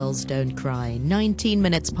Girls Don't Cry. 19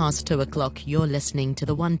 minutes past 2 o'clock. You're listening to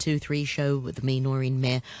the 123 show with me, Noreen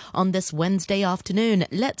Mir, on this Wednesday afternoon.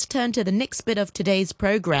 Let's turn to the next bit of today's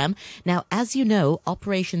program. Now, as you know,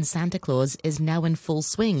 Operation Santa Claus is now in full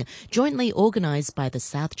swing. Jointly organized by the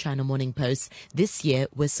South China Morning Post, this year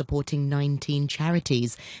we're supporting 19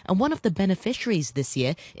 charities. And one of the beneficiaries this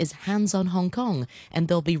year is Hands on Hong Kong. And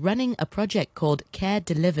they'll be running a project called Care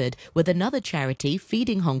Delivered with another charity,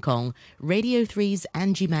 Feeding Hong Kong. Radio 3's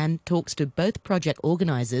Angie Mann talks to both project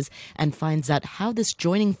organizers and finds out how this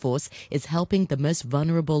joining force is helping the most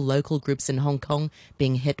vulnerable local groups in Hong Kong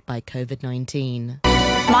being hit by COVID-19.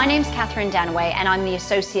 My name's Catherine Danaway and I'm the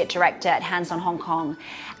Associate Director at Hands on Hong Kong.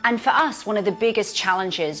 And for us, one of the biggest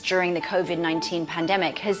challenges during the COVID-19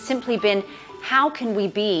 pandemic has simply been how can we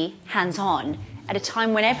be hands-on at a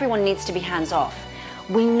time when everyone needs to be hands-off?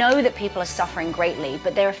 We know that people are suffering greatly,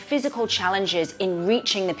 but there are physical challenges in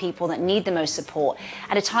reaching the people that need the most support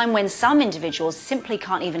at a time when some individuals simply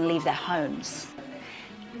can't even leave their homes.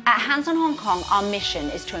 At Hands on Hong Kong, our mission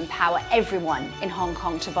is to empower everyone in Hong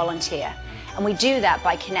Kong to volunteer. And we do that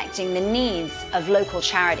by connecting the needs of local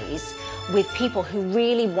charities with people who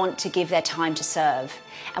really want to give their time to serve.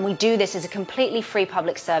 And we do this as a completely free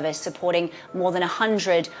public service supporting more than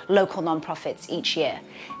 100 local non-profits each year.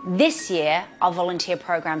 This year, our volunteer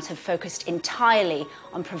programs have focused entirely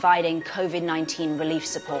on providing COVID-19 relief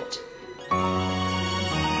support.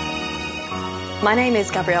 My name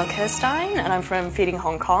is Gabrielle Kirstein and I'm from Feeding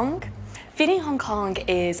Hong Kong. Feeding Hong Kong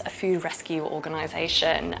is a food rescue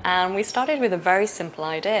organisation, and we started with a very simple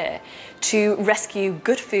idea to rescue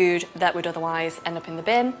good food that would otherwise end up in the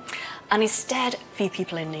bin and instead feed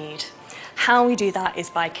people in need. How we do that is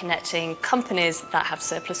by connecting companies that have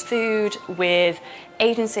surplus food with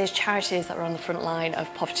agencies, charities that are on the front line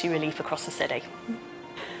of poverty relief across the city.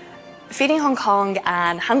 Feeding Hong Kong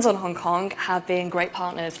and Hands on Hong Kong have been great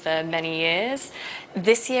partners for many years.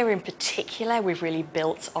 This year in particular, we've really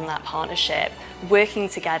built on that partnership, working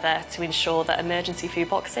together to ensure that emergency food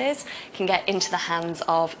boxes can get into the hands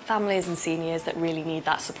of families and seniors that really need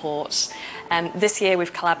that support. This year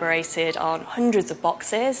we've collaborated on hundreds of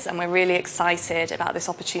boxes, and we're really excited about this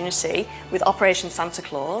opportunity with Operation Santa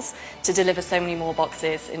Claus to deliver so many more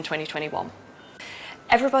boxes in 2021.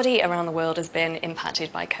 Everybody around the world has been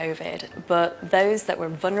impacted by COVID, but those that were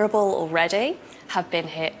vulnerable already have been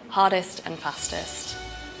hit hardest and fastest.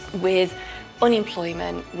 With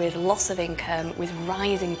unemployment, with loss of income, with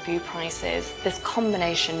rising food prices, this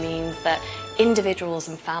combination means that individuals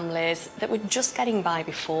and families that were just getting by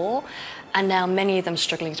before, and now many of them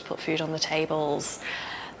struggling to put food on the tables.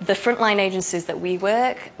 The frontline agencies that we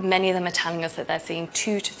work, many of them are telling us that they're seeing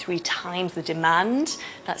 2 to 3 times the demand.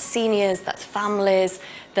 That's seniors, that's families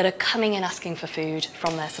that are coming and asking for food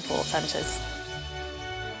from their support centres.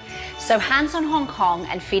 So Hands on Hong Kong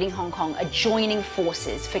and Feeding Hong Kong are joining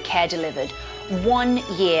forces for Care Delivered. 1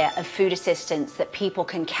 year of food assistance that people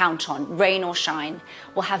can count on, rain or shine.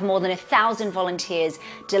 We'll have more than 1,000 volunteers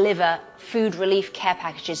deliver food relief care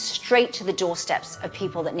packages straight to the doorsteps of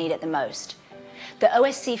people that need it the most. The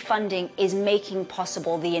OSC funding is making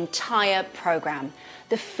possible the entire program.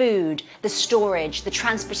 The food, the storage, the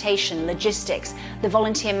transportation, logistics, the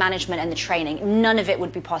volunteer management and the training, none of it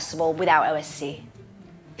would be possible without OSC.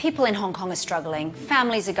 People in Hong Kong are struggling,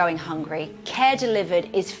 families are going hungry. Care Delivered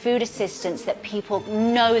is food assistance that people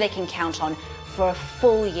know they can count on for a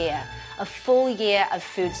full year. A full year of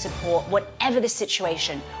food support, whatever the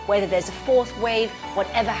situation, whether there's a 4th wave,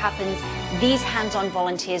 whatever happens, these hands-on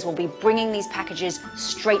volunteers will be bringing these packages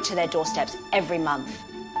straight to their doorsteps every month.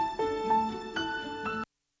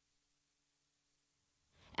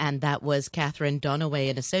 And that was Catherine Danaway,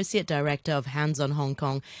 an Associate Director of Hands on Hong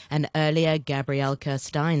Kong, and earlier Gabrielle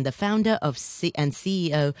Kirstein, the founder of and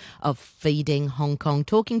CEO of Feeding Hong Kong,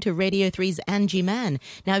 talking to Radio 3's Angie Mann.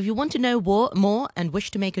 Now, if you want to know more and wish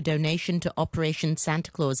to make a donation to Operation Santa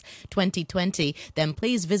Claus 2020, then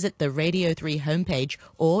please visit the Radio 3 homepage,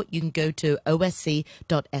 or you can go to osc.scmp.com.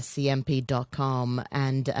 And